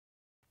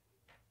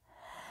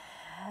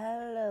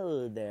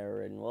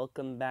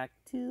welcome back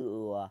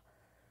to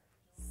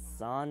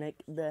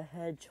Sonic the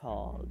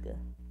Hedgehog.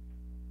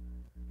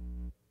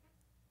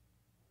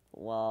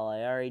 Well,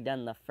 I already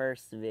done the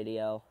first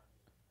video.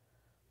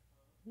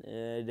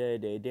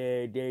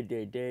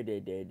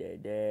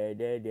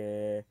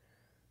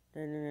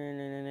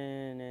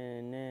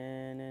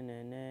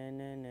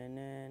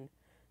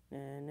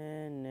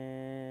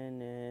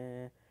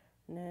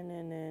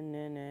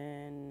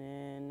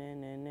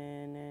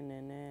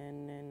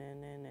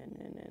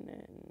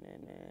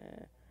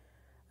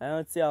 I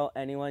don't see how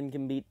anyone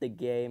can beat the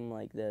game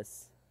like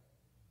this.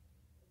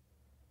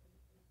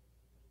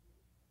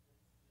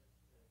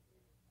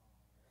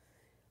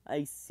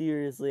 I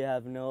seriously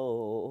have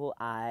no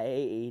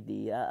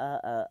idea.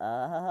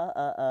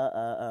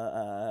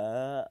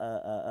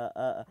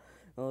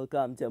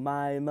 Welcome to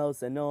my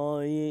most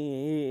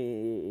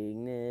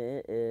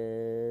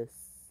annoyingness.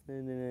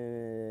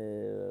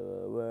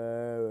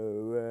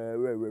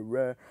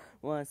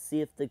 Want to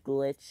see if the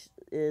glitch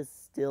is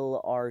still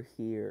are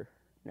here.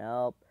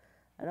 Nope,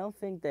 I don't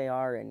think they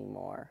are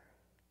anymore.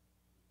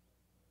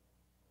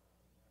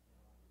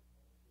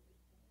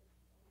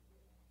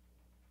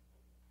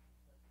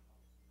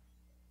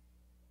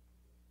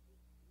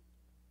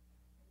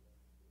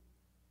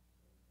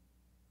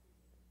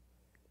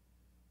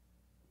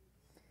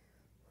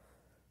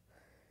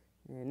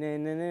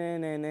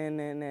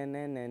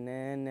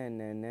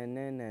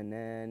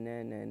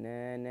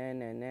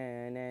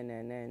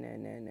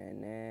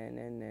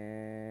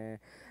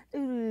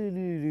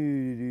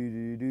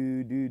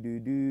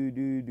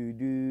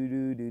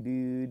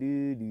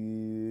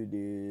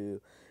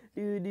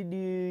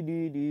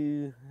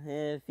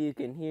 If you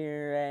can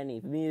hear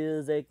any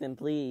music, then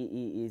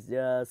please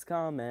just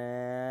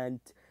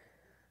comment.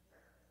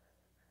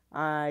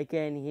 I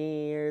can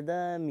hear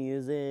the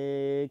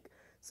music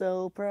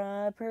so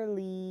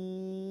properly,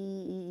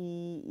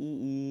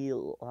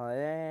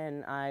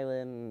 and I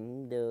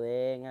am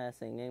doing a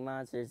Singing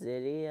Monsters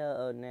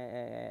video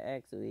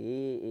next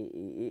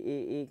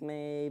week,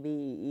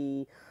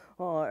 maybe,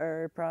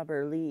 or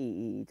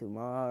properly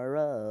tomorrow.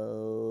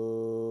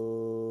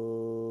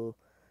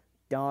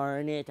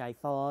 Darn it, I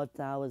thought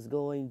that was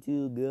going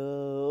to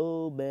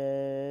go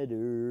better.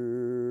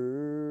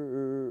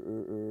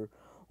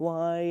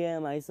 Why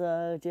am I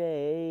such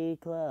a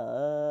clutch?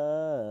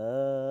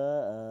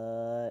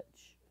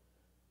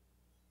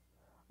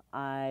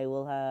 I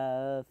will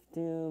have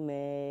to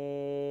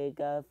make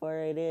up for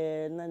it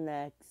in the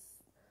next.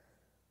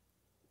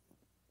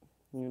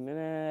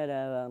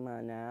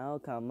 Now,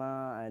 come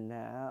on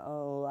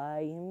now,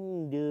 I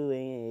am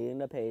doing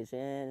the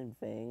patient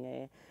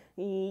thing,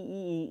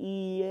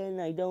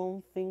 and I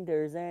don't think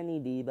there's any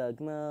debug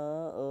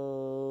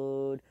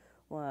mode.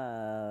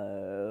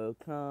 Wow,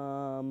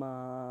 come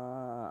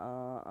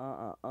on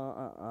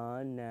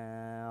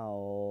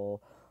now.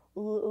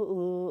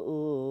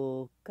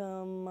 Ooh,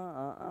 come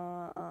on.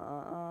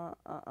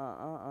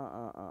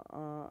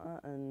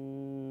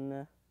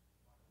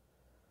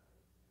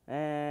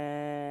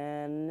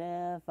 And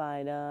if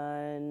I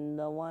done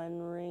the One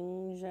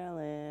Ring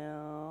Challenge,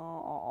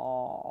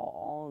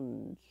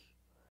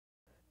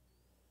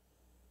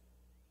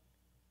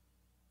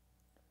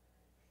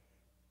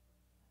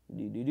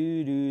 do do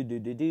do do do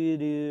do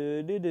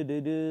do do do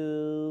do do.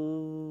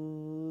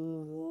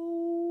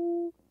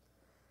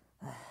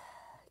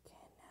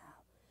 Okay, now.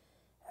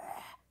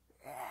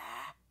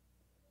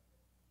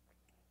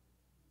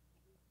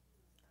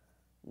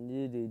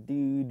 Do do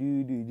do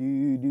do do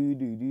do do do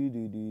do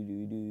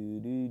do do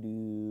do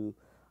do.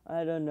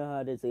 I don't know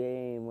how this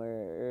game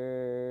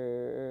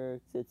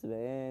works. It's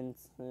been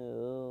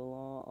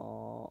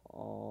so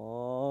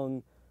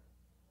long.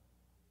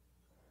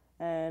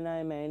 And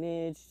I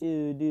managed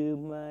to do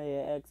my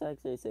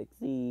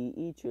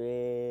XXX60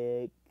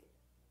 trick,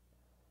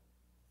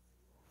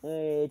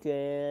 which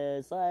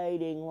is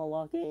sliding while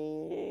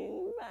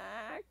walking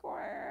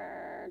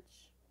backwards.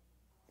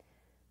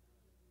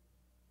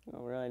 I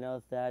don't really know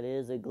if that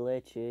is a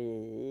glitch.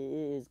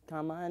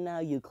 Come on now,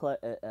 you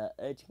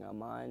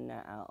come on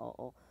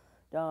now.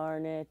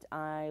 Darn it,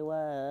 I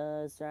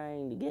was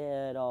trying to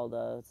get all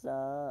the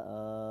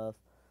stuff.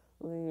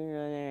 Oh,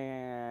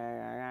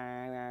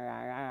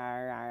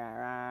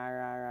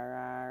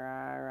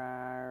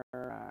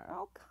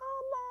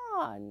 come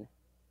on.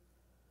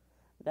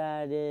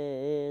 That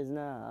is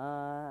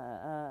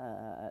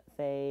not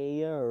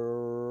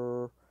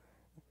fair.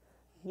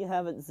 You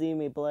haven't seen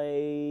me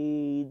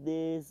play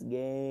this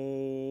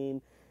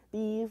game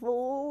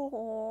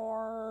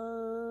before.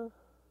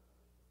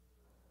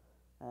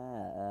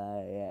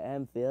 I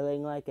am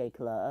feeling like a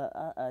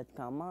clutch.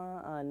 Come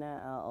on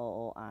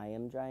now, I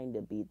am trying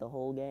to beat the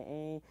whole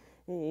game.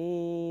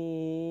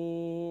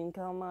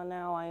 Come on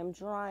now, I am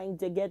trying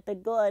to get the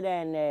good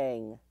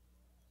ending.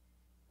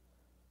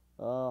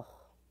 Ugh.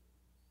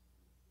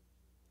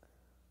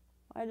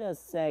 Why does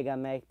Sega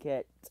make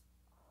it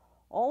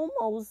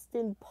almost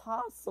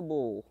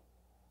impossible?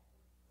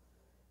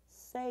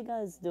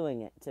 Sega is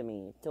doing it to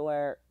me, to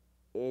where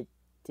it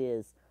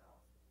is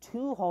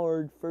too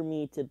hard for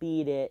me to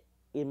beat it,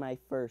 in my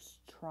first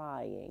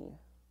trying.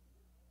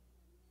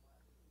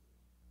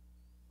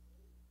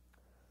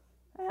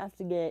 I have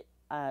to get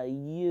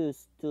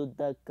used to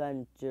the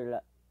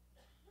controller.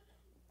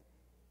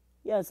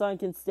 Yeah, so I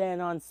can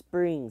stand on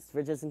springs,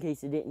 for just in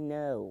case you didn't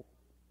know.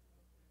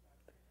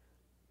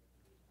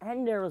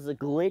 And there was a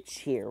glitch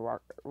here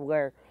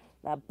where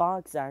that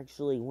box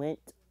actually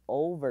went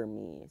over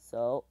me.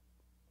 So,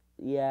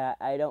 yeah,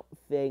 I don't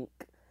think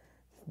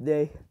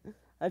they...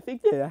 I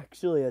think they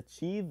actually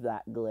achieved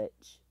that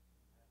glitch.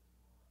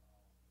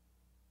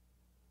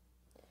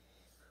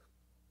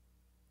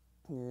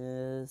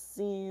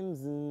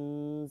 Seems...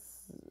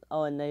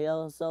 Oh, and they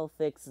also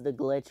fixed the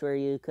glitch where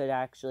you could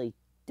actually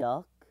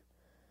duck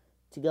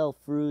to go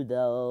through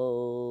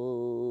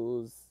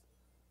those.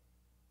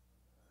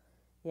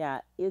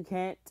 Yeah, you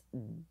can't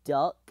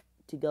duck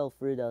to go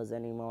through those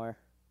anymore.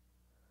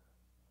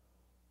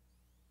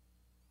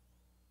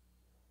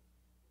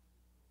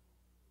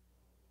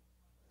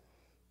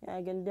 Yeah,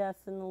 I can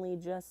definitely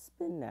just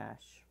spin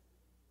dash.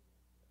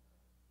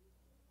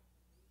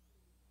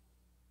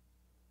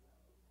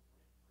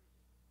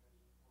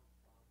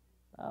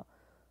 Oh,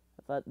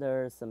 I thought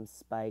there were some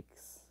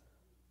spikes.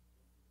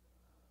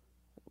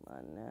 Come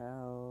on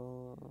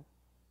now.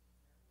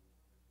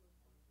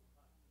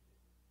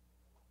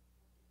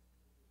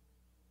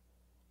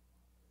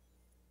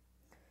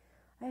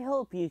 I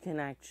hope you can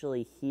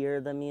actually hear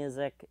the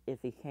music. If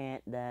you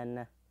can't,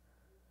 then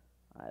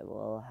I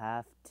will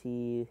have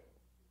to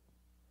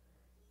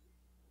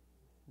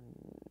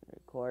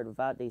record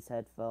without these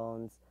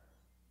headphones.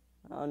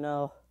 Oh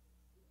no.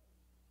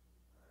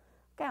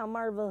 Okay,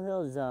 Marble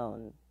Hill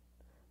Zone.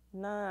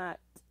 Not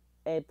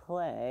a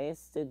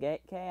place to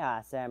get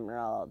Chaos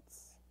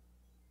Emeralds.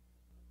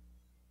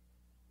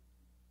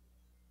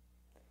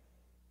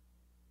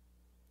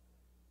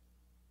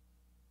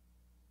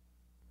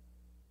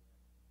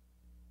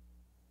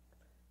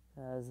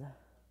 Because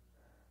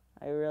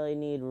I really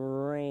need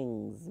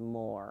rings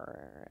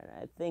more. And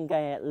I think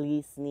I at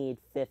least need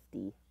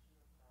 50.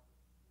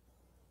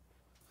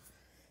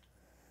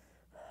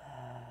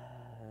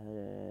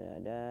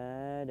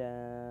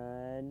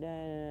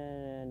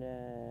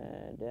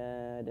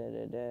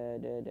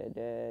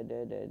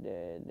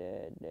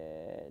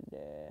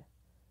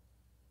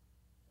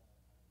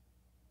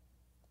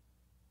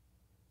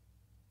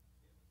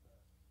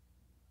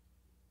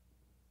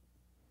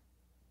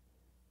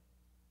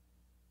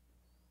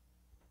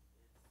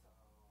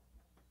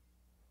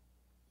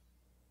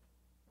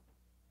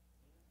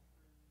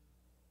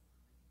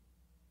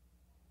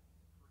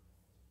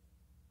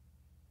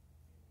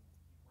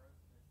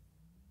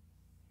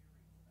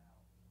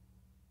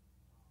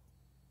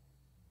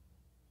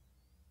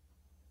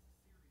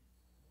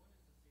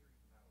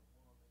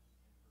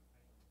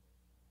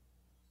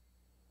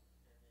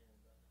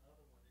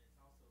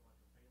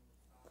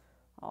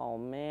 Oh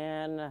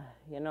man,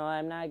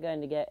 I'm not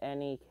going to get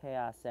any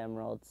Chaos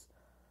Emeralds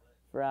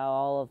for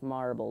all of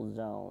Marble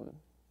Zone.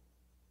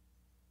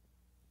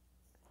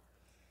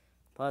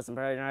 Plus, I'm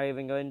probably not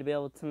even going to be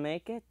able to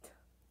make it.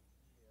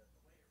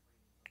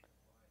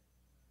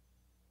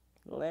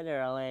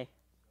 Literally.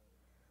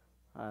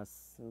 I'm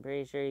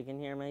pretty sure you can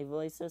hear my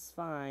voice is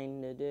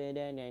fine.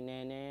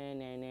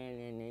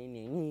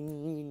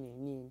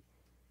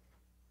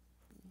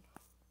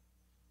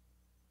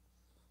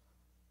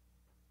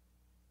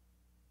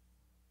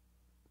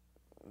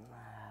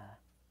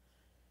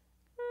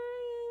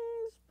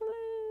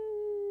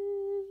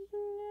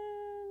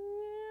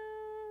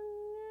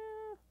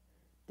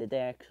 Did they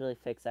actually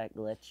fix that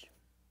glitch?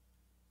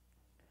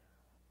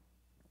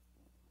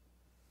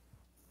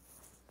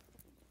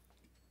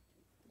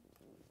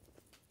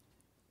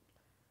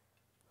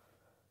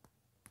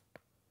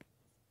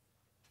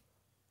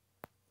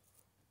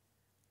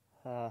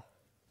 What?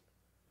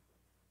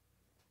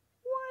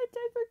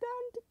 I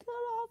forgot to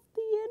cut off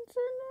the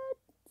internet?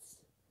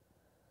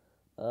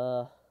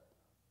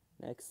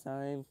 Next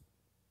time,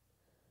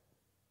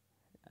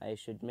 I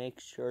should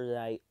make sure that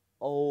I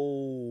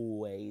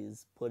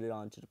always put it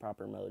onto the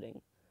proper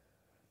moding.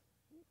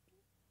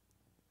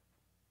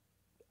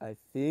 I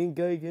think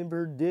I can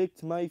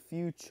predict my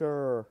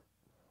future.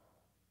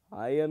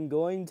 I am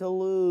going to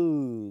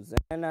lose.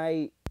 And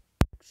I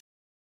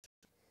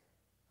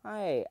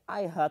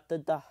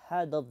hit the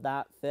head of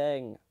that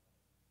thing.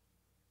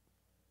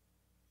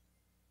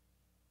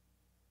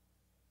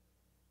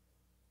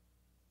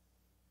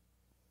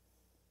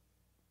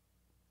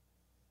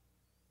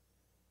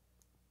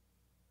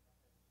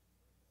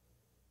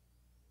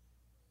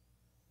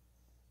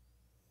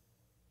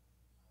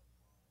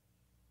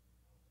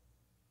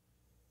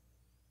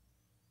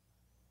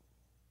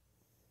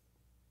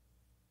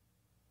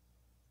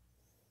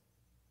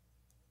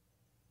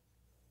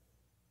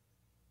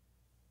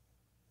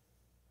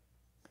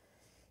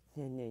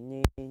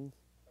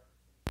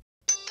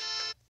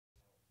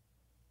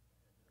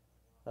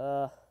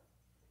 Uh,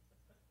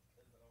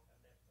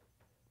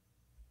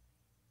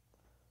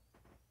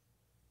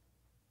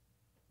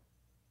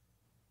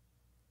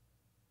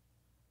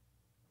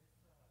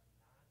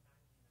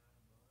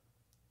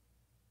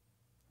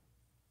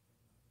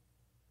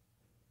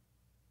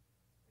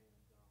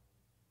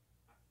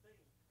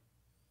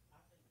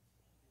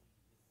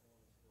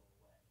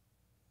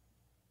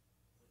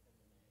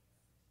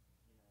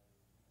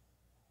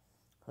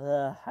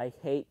 Ugh, I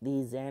hate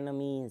these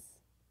enemies.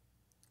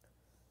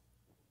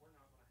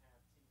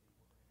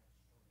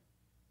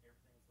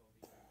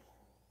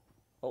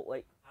 Oh,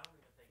 wait.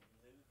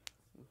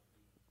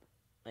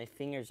 My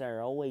fingers are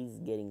always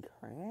getting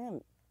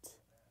cramped.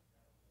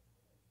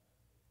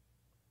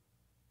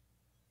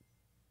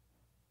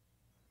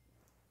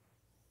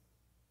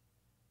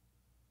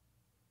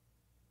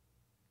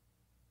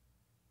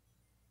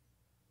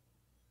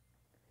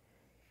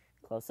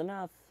 Close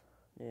enough.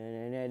 I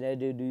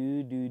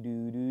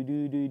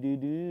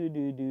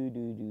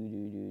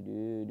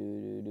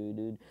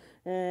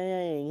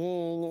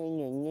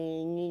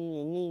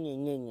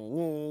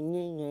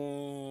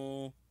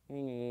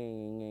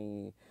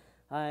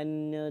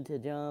knew to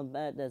jump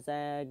at the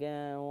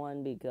second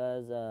one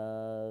because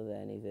of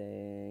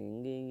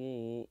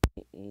anything.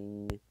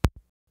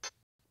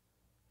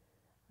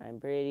 I'm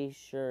pretty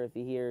sure if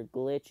you hear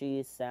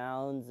glitchy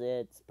sounds,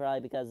 it's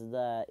probably because of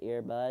the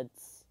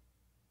earbuds.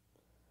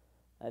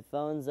 My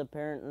phone's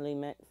apparently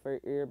meant for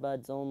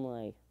earbuds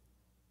only.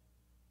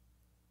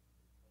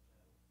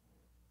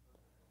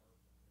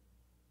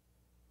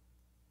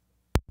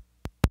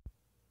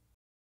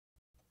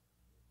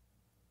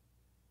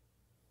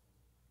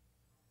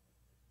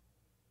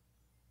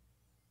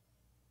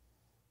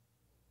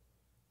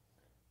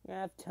 I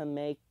have to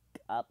make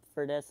up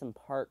for this in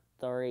part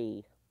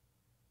 3.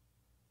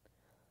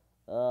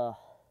 Ugh.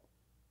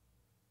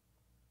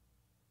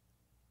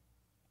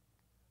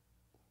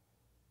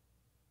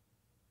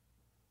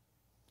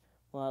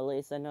 Well, at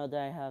least I know that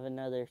I have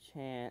another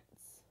chance.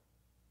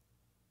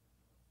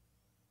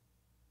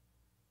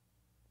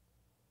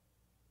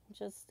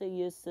 Just to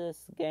use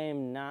this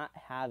game not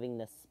having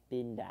the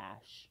spin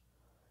dash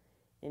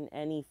in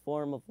any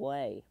form of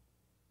way.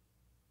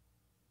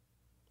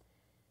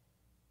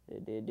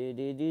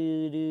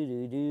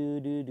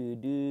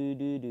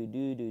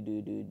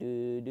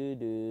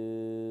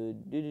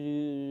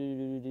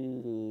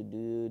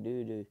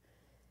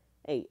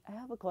 Hey, I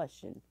have a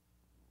question.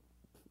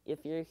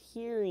 If you're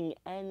hearing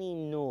any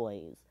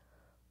noise,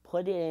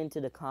 put it into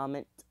the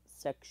comment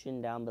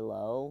section down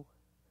below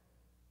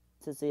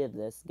to see if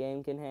this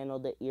game can handle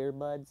the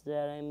earbuds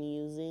that I'm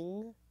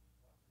using.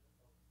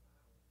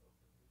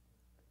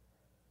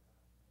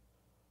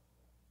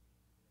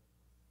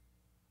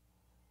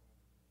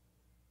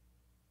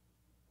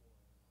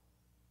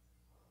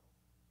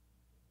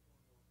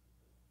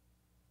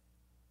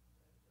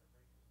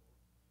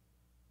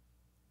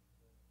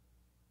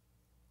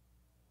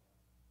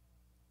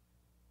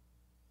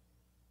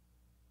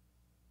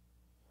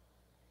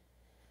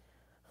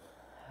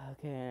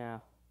 Okay,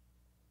 now.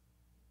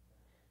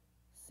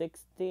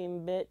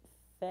 16-bit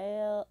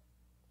fail.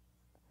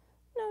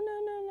 No, no,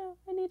 no, no.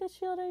 I need a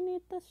shield. I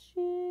need the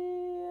shield.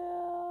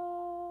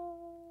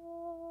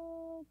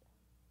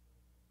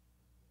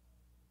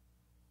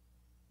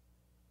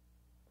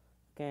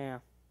 Okay,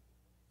 now.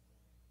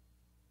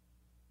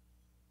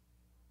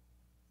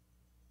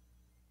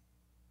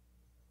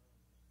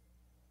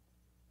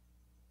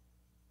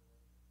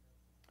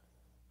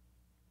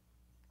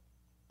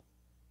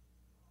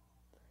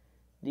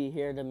 Do you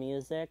hear the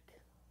music?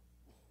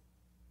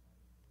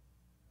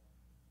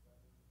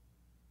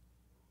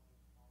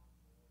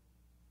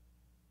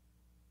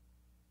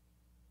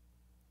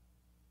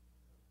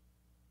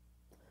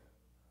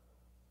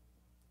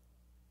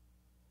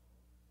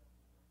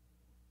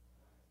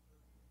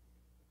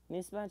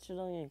 These spots should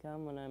only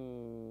come when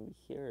I'm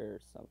here or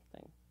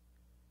something.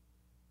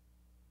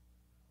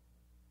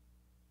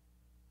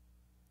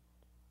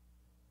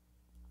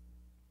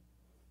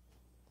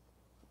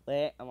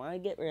 Wait, I want to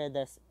get rid of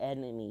this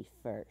enemy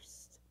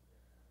first.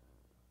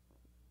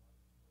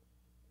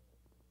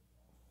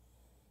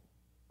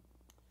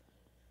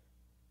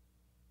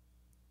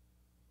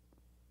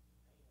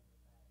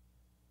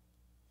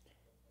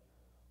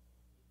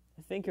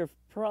 I think you're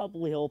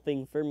probably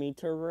hoping for me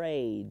to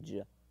rage.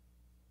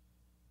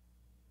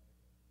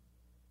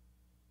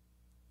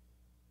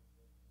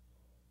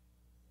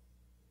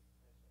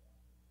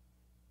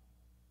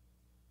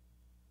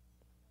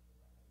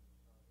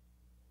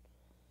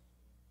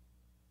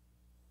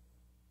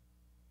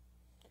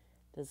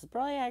 This is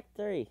probably Act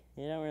 3.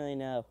 You don't really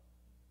know.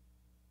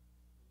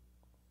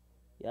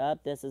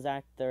 Yup, this is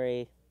Act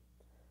 3.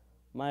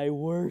 My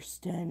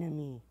worst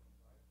enemy.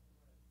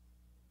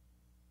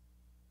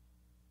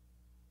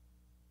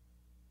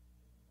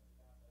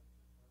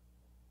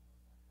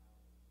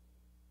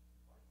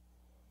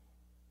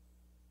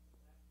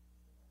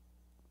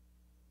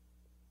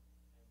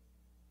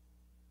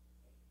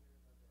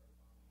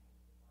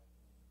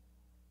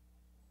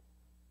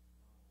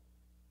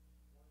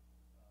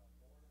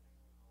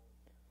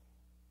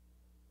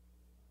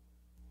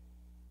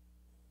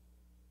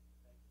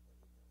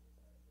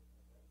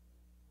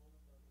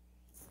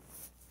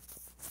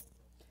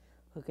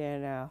 Okay,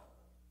 now.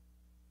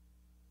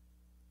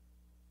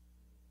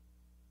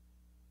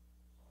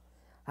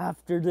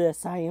 After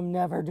this, I am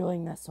never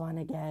doing this one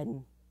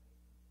again.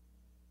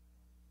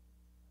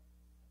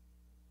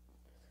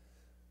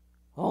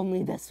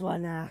 Only this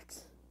one act.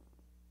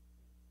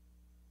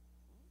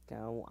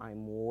 discount.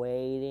 I'm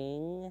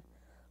waiting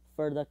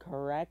for the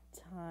correct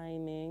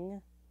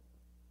timing.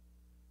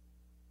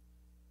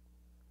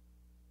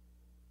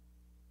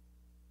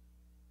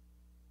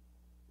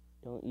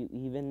 Don't you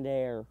even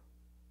dare.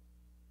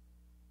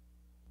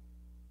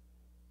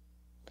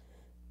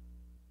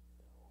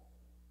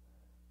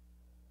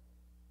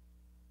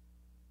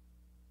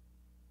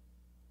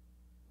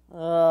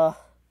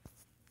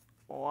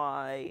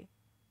 Why?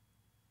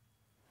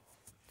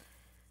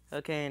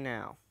 Okay,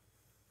 now.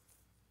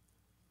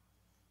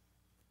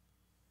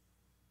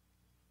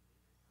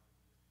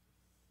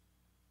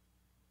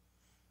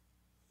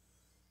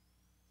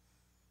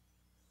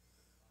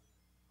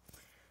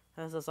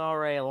 This is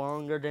already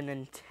longer than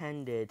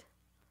intended.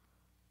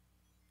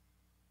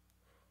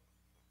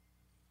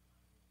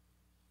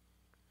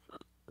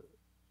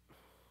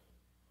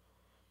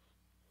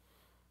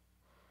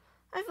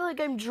 I feel like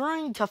I'm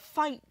trying to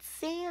fight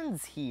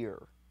Sans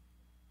here.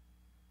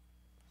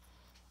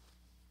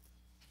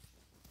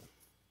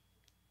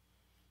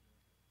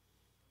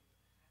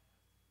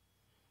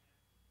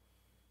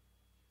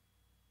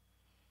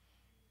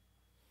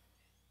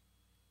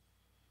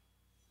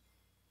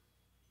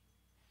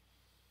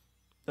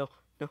 No,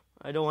 no,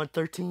 I don't want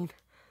 13.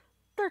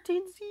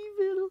 13's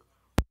evil.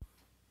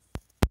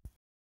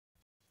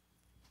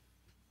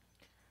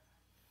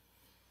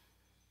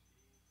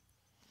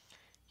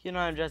 You know,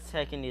 I'm just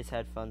taking these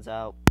headphones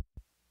out.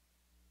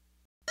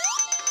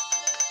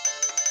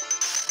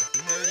 If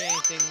you heard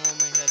anything while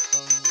my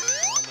headphones or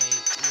while my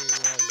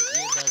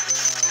earbuds are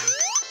on,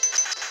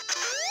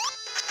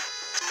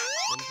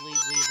 then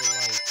please leave a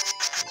like.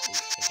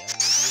 I got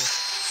an idea.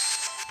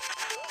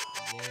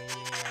 There.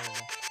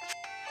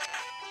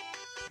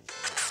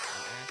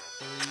 Act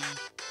 3.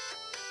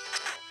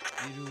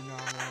 You do not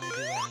want to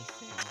do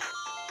anything.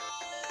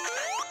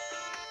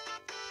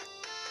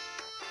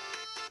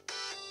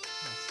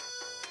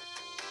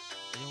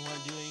 I don't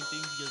want to do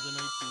anything because I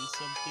might do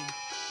something,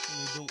 and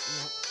I don't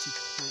want to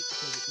quit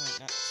because it might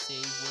not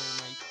save where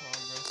my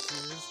progress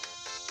is.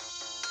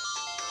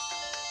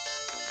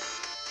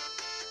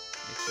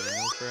 Actually, I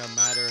know for a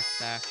matter of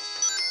fact,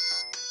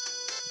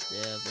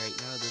 right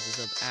now this is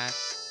of Act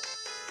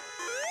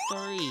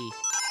 3.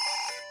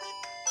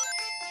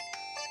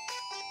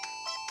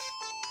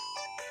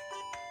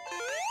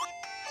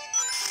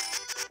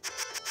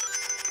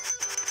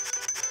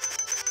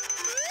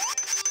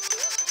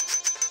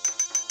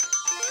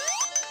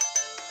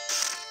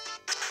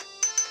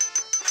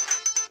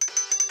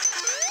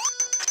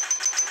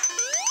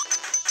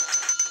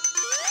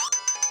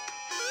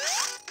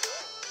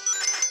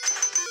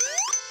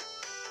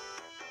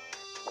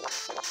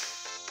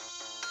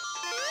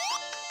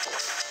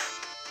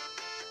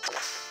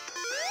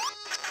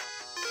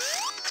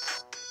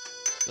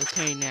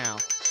 Okay, now.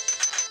 The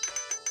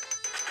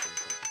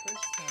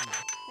first time I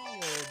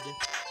failed.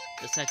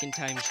 The second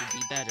time should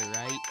be better,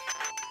 right?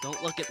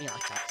 Don't look at me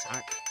like that,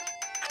 son.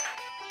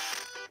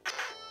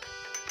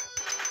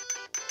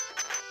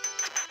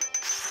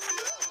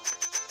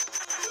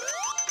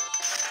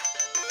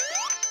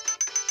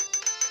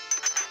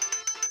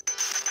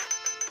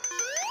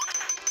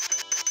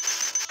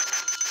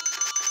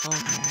 Oh,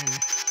 man.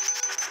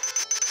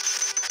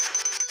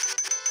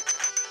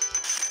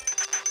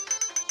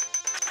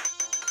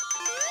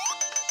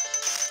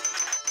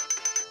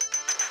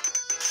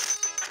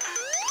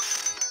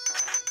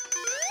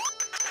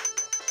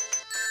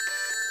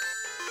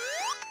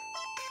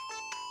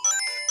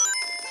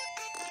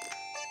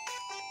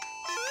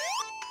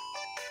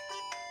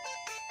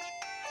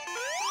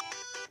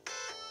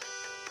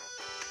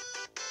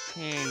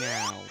 Okay,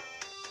 now.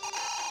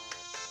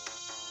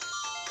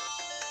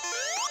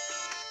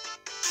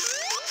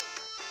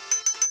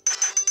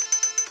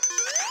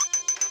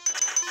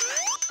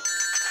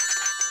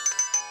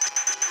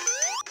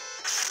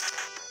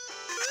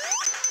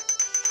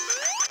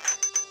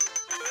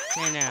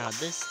 Okay, now,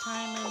 this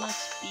time I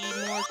must be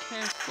more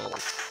careful.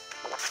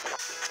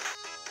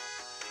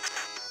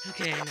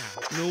 Okay, now,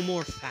 no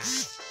more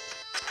fast.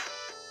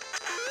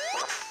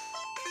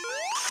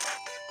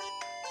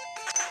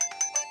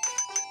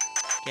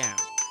 Down.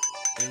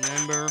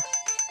 Remember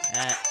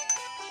that.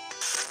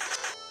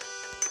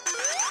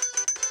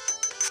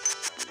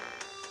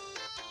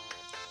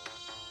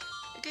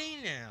 Okay,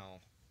 now.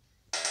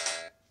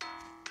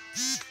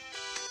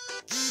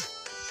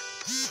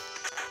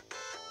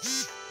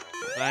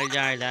 If I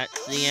die,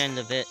 that's the end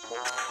of it.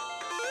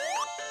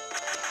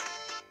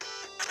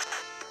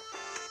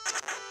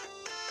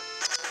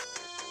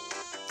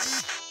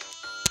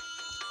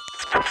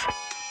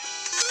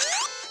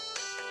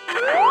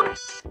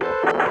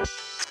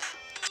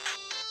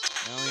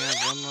 I only have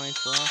one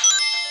life left.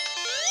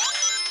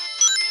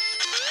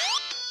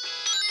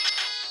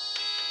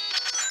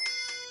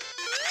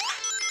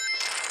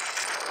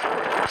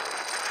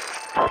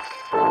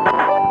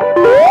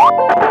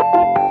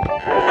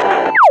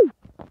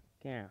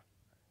 Yeah.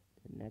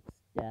 The next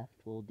death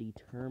will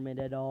determine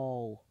it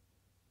all.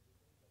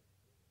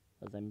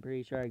 Because I'm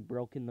pretty sure I've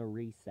broken the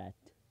reset.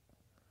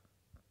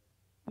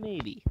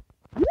 Maybe.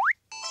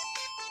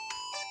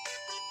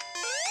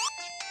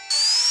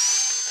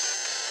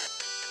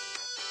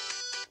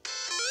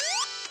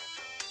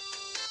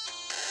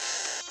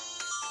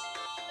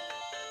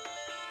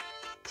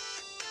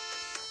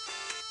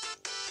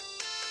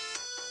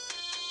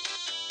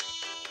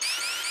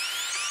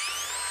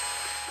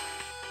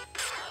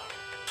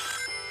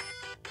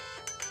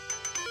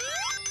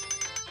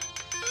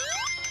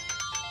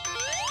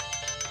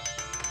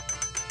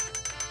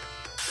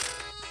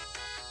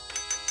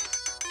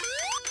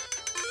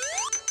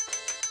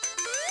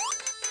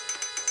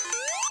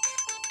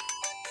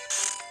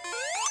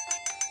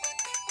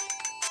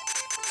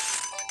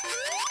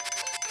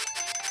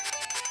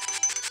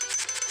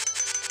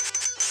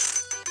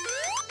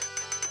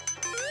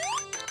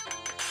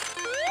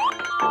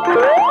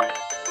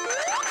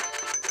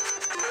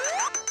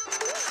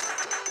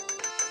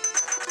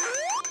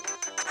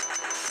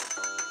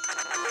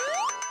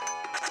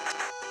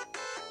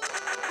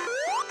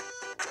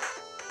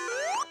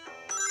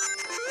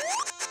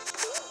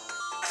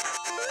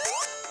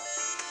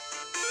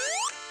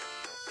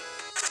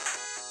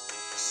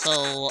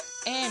 So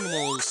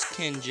animals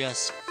can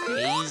just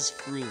phase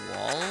through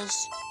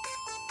walls?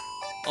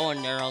 Oh,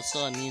 and they're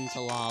also immune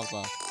to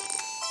lava.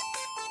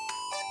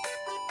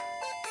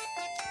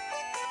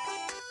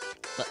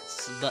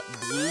 But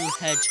blue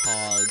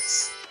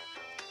hedgehogs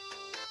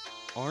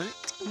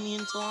aren't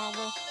immune to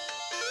lava?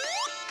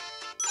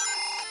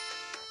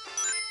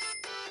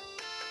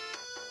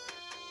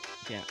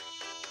 Yeah.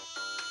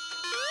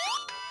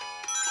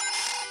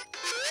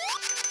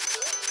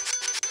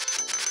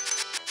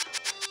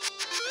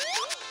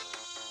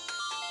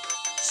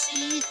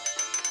 See?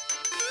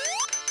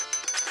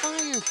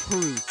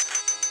 Fireproof.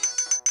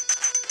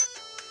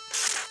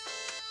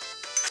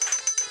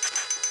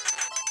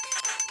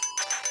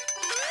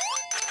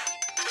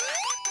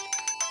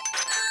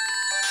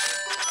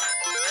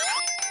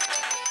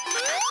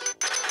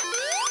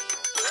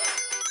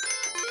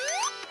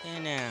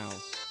 And now.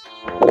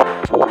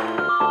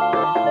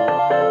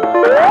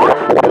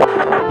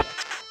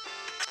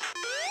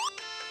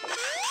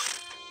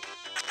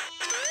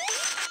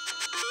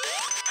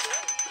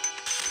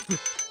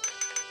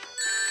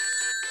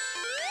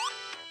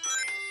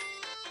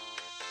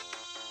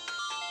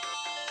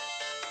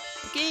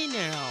 Okay,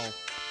 now.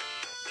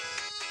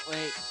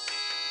 Wait.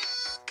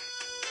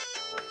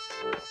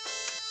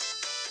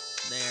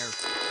 There.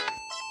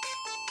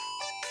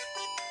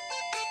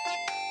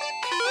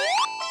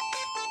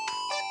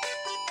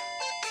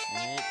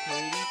 And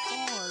pretty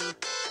far.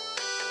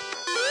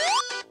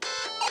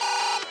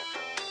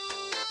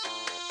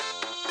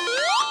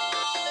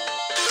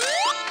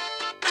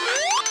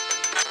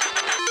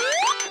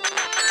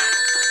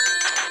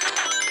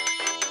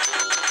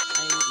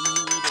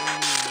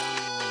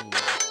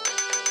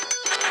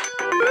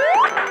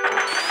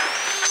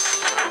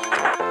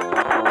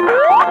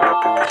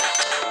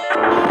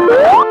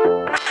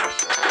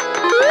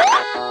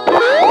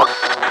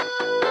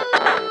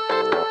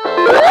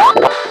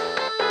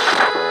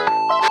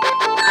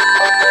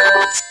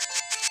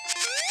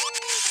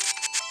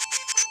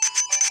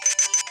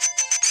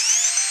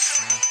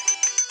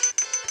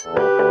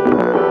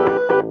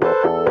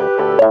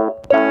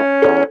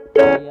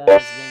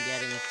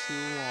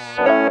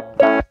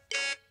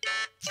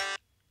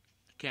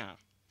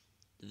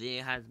 The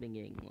video has been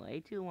getting way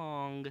too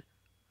long,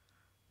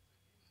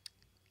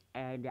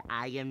 and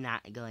I am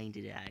not going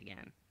to do that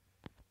again.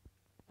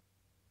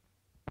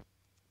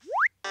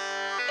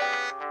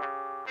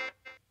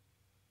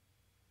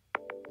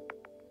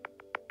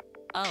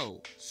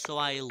 Oh, so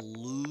I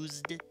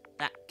loosed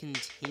that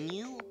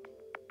continue?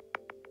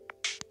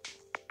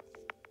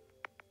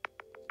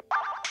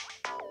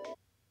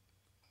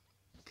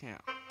 Okay.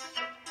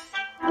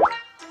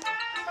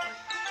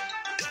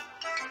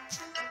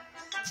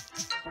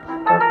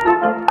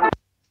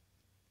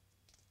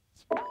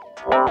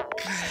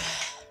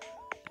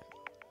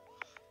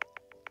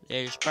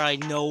 There's probably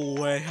no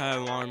way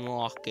I'm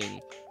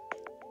unlocking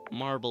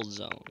Marble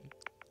Zone.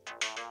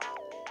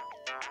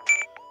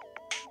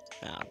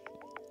 Now,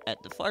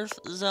 at the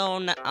first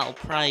zone, I'll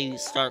probably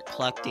start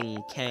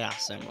collecting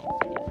Chaos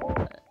Emeralds again,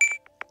 but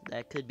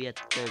that could be at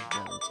the third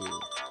zone too.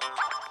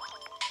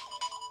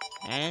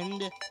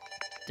 And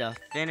to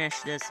finish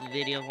this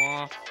video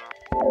off,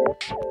 I'm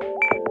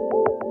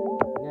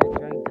gonna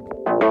try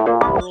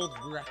the world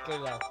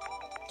record of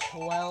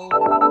 12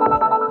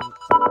 seconds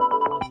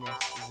on this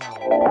zone.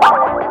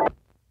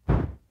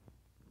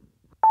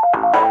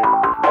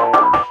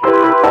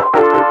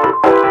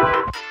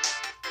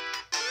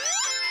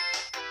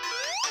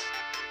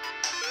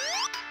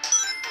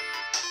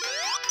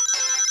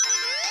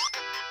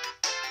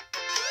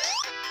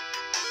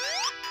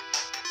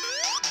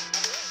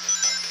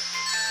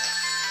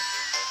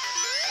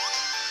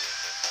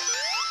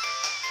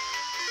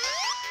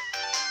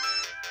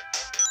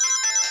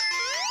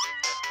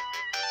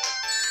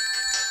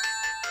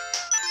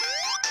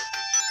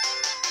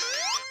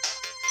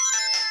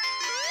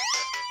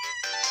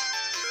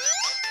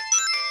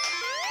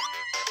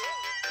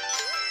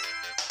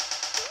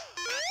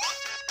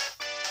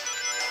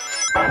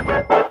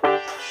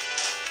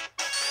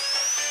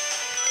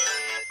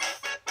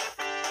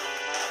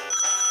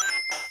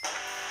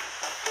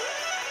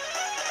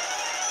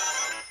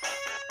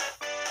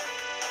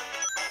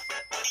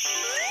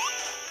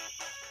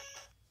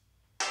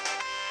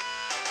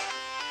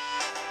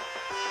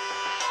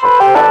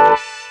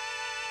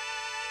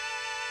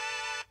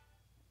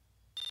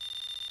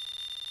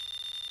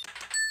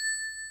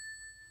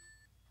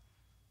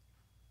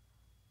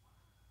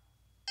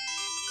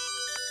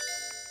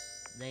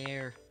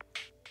 There.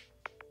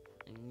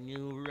 A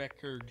new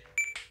record.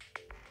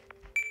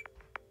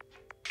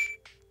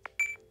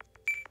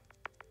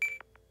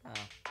 Oh.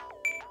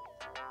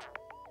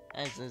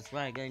 This is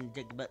probably going to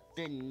take about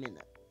 10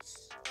 minutes.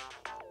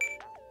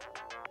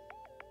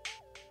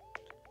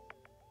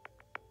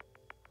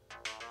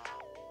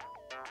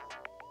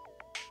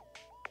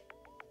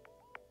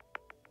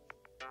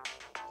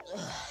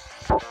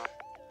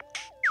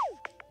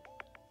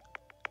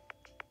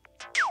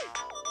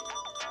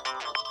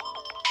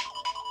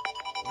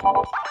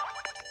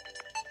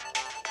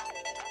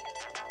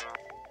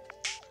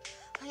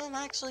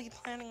 actually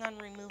planning on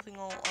removing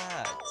all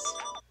ads.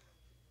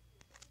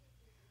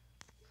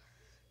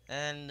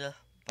 And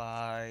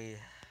by